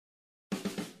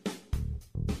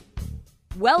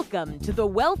Welcome to the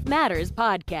Wealth Matters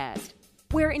podcast,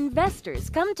 where investors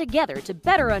come together to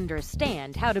better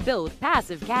understand how to build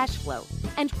passive cash flow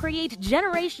and create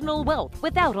generational wealth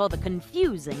without all the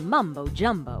confusing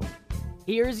mumbo-jumbo.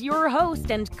 Here's your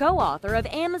host and co-author of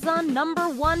Amazon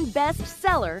 #1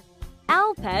 bestseller,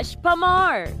 Alpesh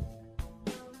Parmar.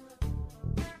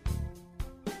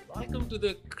 Welcome to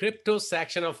the crypto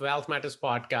section of Wealth Matters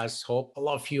podcast. Hope all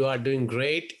of you are doing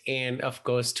great. And of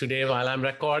course, today, while I'm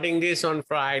recording this on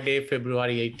Friday,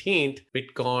 February 18th,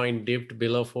 Bitcoin dipped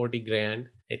below 40 grand.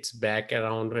 It's back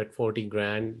around at 40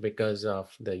 grand because of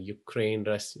the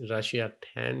Ukraine-Russia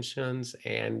tensions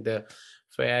and the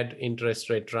Fed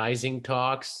interest rate rising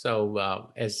talks.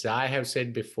 So as I have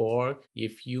said before,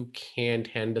 if you can't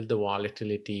handle the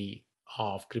volatility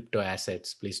of crypto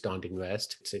assets, please don't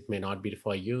invest. It may not be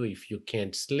for you. If you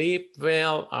can't sleep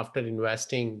well after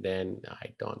investing, then I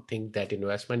don't think that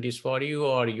investment is for you,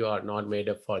 or you are not made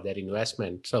up for that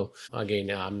investment. So again,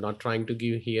 I'm not trying to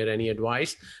give here any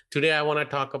advice. Today, I want to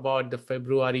talk about the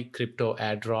February crypto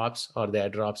airdrops, or the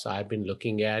airdrops I've been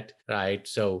looking at, right?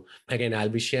 So again, I'll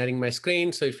be sharing my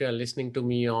screen. So if you're listening to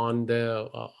me on the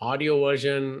audio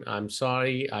version, I'm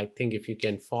sorry. I think if you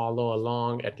can follow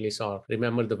along at least, or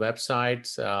remember the website,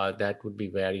 that would be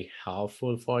very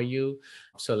helpful for you.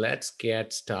 So let's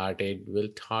get started. We'll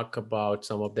talk about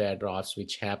some of the airdrops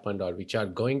which happened or which are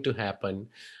going to happen.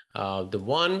 The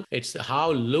one, it's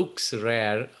how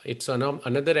LooksRare, it's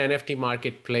another NFT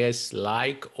marketplace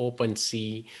like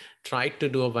OpenSea, tried to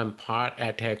do a vampire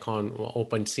attack on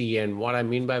OpenSea. And what I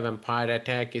mean by vampire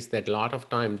attack is that a lot of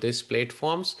time these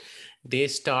platforms, they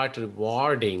start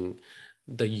rewarding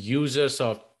the users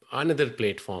of another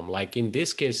platform. Like in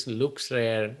this case,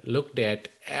 LooksRare looked at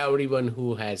everyone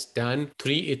who has done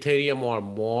 3 Ethereum or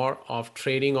more of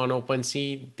trading on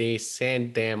OpenSea. They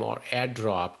sent them or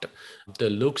airdropped the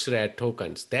LooksRare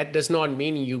tokens. That does not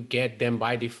mean you get them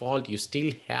by default. You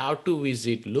still have to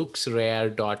visit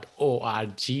looksrare.org,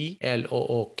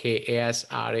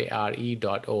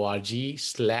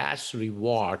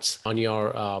 LOOKSRARE.org/rewards on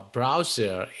your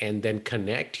browser, and then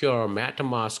connect your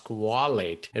MetaMask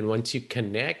wallet. And once you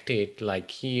connect it, like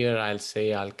here, I'll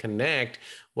connect.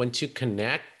 Once you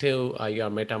connect to your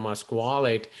MetaMask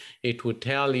wallet, it would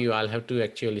tell you I'll have to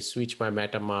actually switch my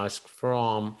MetaMask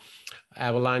from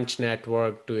Avalanche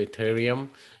Network to Ethereum.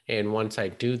 And once I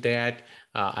do that,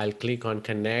 I'll click on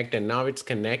connect, and now it's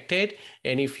connected.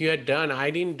 And if you are done, I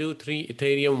didn't do 3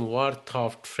 Ethereum worth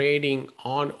of trading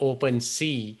on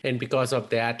OpenSea, and because of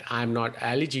that, I'm not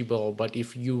eligible. But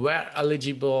if you were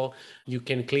eligible, you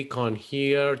can click on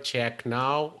here, check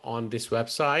now on this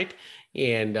website,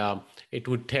 and it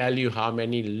would tell you how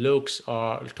many looks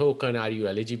or token are you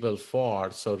eligible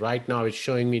for. So right now it's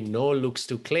showing me no looks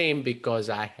to claim because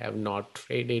I have not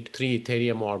traded 3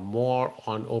 Ethereum or more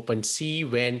on OpenSea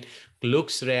when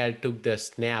LooksRare took the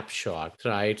snapshot,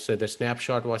 right? So the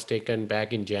snapshot was taken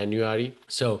back in January.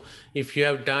 So if you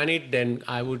have done it, then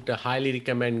I would highly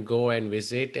recommend go and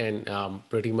visit and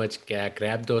pretty much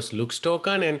grab those looks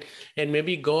token and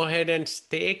maybe go ahead and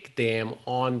stake them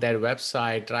on their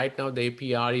website. Right now, the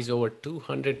APR is over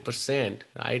 200%,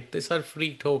 right? These are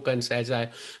free tokens. As I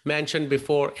mentioned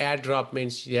before, airdrop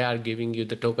means they are giving you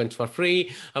the tokens for free.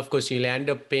 Of course, you'll end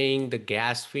up paying the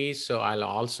gas fees. So I'll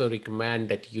also recommend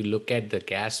that you look at the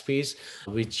gas fees,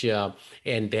 which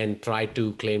and then try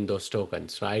to claim those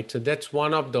tokens, right? So that's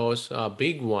one of those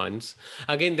big ones.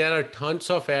 Again, there are tons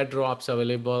of airdrops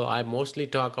available. I mostly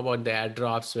talk about the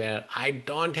airdrops where I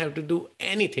don't have to do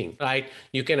anything, right?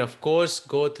 You can, of course,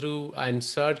 go through and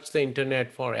search the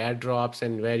internet for airdrops,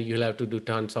 and where you'll have to do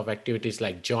tons of activities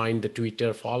like join the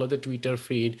Twitter, follow the Twitter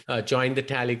feed, join the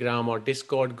Telegram or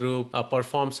Discord group,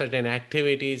 perform certain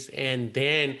activities, and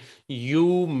then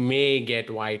you may get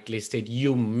whitelisted.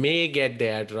 You may get the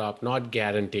airdrop, not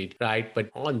guaranteed, right? But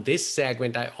on this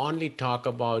segment, I only talk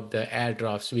about the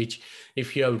airdrops, which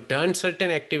if you have done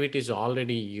certain activities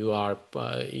already, you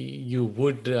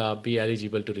would be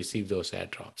eligible to receive those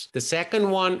airdrops. The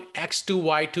second one,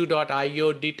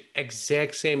 x2y2.io, did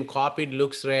exact same, copied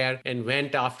LooksRare and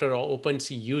went after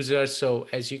OpenSea users. So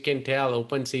as you can tell,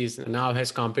 OpenSea now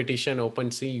has competition.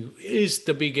 OpenSea is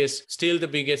still the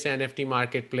biggest NFT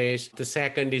marketplace. The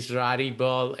second is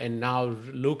Rarible, and now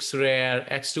LooksRare,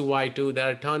 X2Y2. There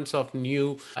are tons of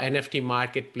new NFT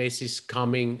marketplaces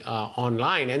coming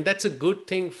online, and that's a good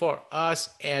thing for us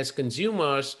as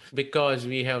consumers because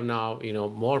we have now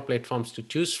more platforms to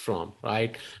choose from,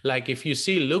 right? Like if you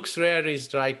see LooksRare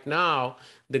is right now,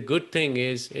 the good thing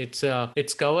is it's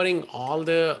covering all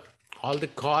the all the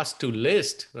cost to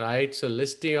list, right? So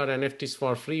listing your NFTs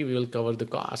for free will cover the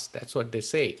cost. That's what they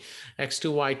say.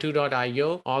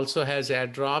 X2Y2.io also has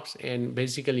airdrops, and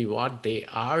basically what they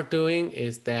are doing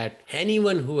is that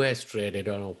anyone who has traded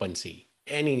on OpenSea,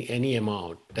 any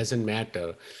amount, doesn't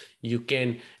matter. You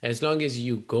can, as long as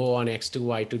you go on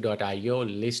x2y2.io,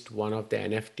 list one of the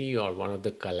NFT or one of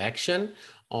the collection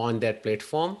on that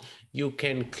platform, you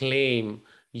can claim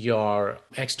your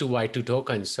X2Y2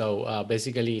 token. So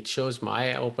basically it shows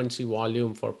my OpenSea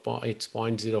volume for it's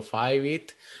 0.05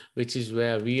 ETH, which is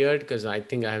very weird because I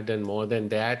think I have done more than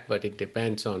that, but it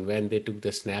depends on when they took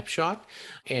the snapshot.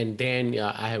 And then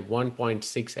I have 1.6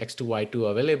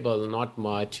 X2Y2 available, not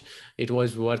much. It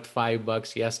was worth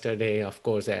 $5 yesterday. Of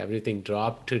course, everything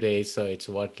dropped today, so it's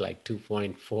worth like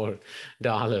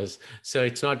 $2.4. So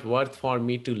it's not worth for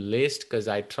me to list because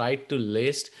I tried to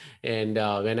list, and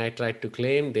when I tried to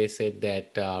claim, they said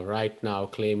that right now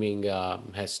claiming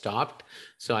has stopped.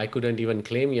 So I couldn't even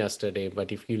claim yesterday.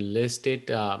 But if you list it,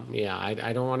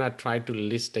 I don't want to try to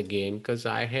list again because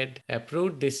I had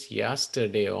approved this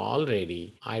yesterday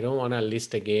already. I don't want to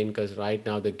list again because right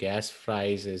now the gas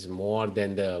price is more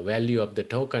than the value of the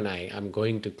token I'm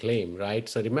going to claim, right?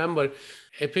 So remember,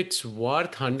 if it's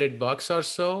worth $100 or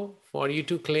so for you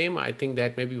to claim, I think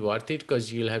that may be worth it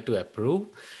because you'll have to approve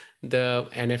the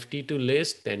NFT to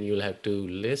list, then you'll have to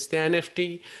list the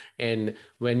NFT, and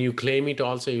when you claim it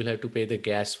also you'll have to pay the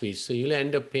gas fees. So you'll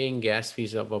end up paying gas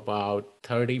fees of about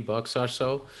 $30 or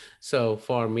so. So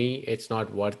for me it's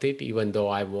not worth it, even though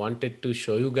I wanted to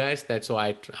show you guys. That's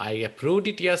why I approved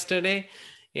it yesterday,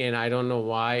 and I don't know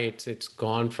why it's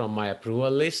gone from my approval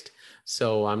list.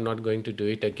 So I'm not going to do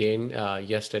it again.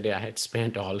 Yesterday I had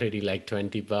spent already like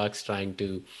 $20 trying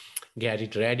to get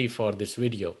it ready for this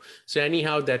video. So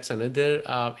anyhow, that's another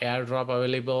airdrop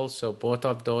available. So both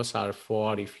of those are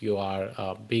for if you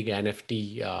are big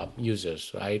NFT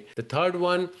users, right? The third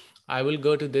one, I will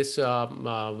go to this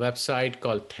website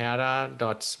called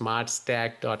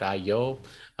terra.smartstack.io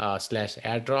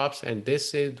 /airdrops. And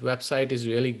this website is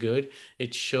really good.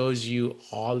 It shows you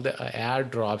all the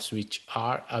airdrops which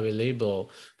are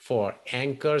available for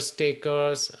Anchor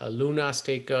stakers, Luna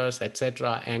stakers,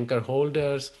 etc., Anchor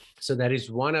holders. So there is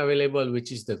one available,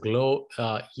 which is the Glow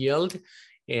Yield.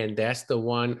 And that's the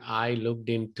one I looked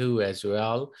into as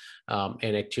well.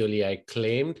 And actually I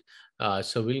claimed.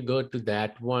 So we'll go to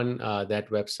that one,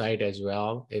 that website as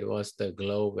well. It was the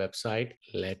Glow website.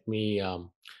 Let me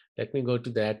go to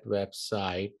that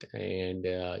website, and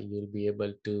you'll be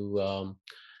able to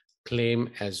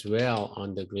claim as well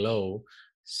on the Glow.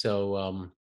 So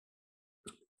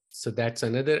so that's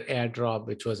another airdrop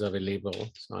which was available.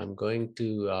 So I'm going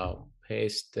to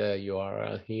paste the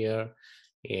URL here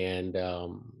and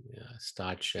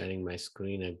start sharing my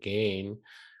screen again.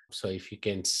 So if you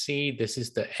can see, this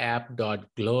is the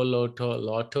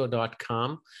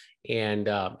app.glowlotto.com, and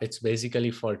it's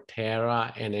basically for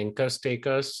Terra and Anchor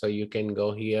stakers. So you can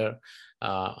go here.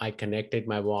 I connected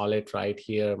my wallet right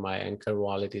here. My Anchor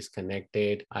wallet is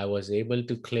connected. I was able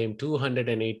to claim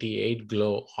 288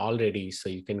 Glow already. So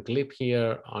you can click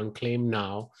here on claim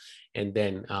now, and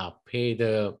then pay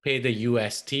the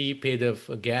UST, pay the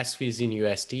gas fees in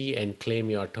UST, and claim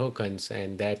your tokens.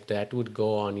 And that would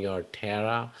go on your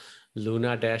Terra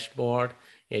Luna dashboard.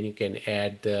 And you can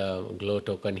add the Glow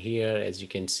token here, as you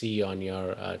can see on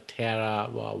your Terra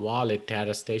wallet,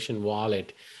 Terra Station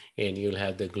wallet, and you'll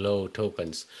have the Glow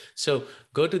tokens. So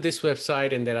go to this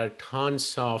website, and there are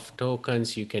tons of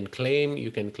tokens you can claim. You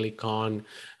can click on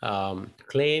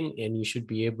claim, and you should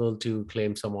be able to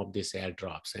claim some of these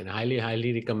airdrops. And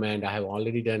highly recommend. I have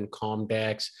already done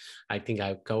Comdex. I think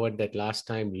I've covered that last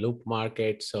time, Loop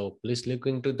Market. So please look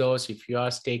into those. If you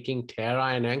are staking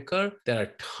Terra and Anchor, there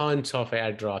are tons of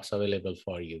airdrops available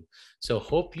for you. So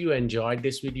hope you enjoyed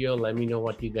this video. Let me know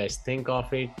what you guys think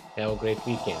of it. Have a great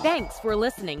weekend. Thanks for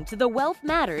listening to the Wealth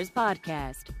Matters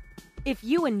podcast. If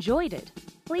you enjoyed it,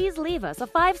 please leave us a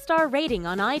 5-star rating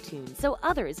on iTunes so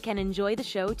others can enjoy the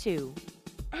show too.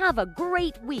 Have a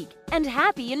great week and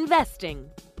happy investing!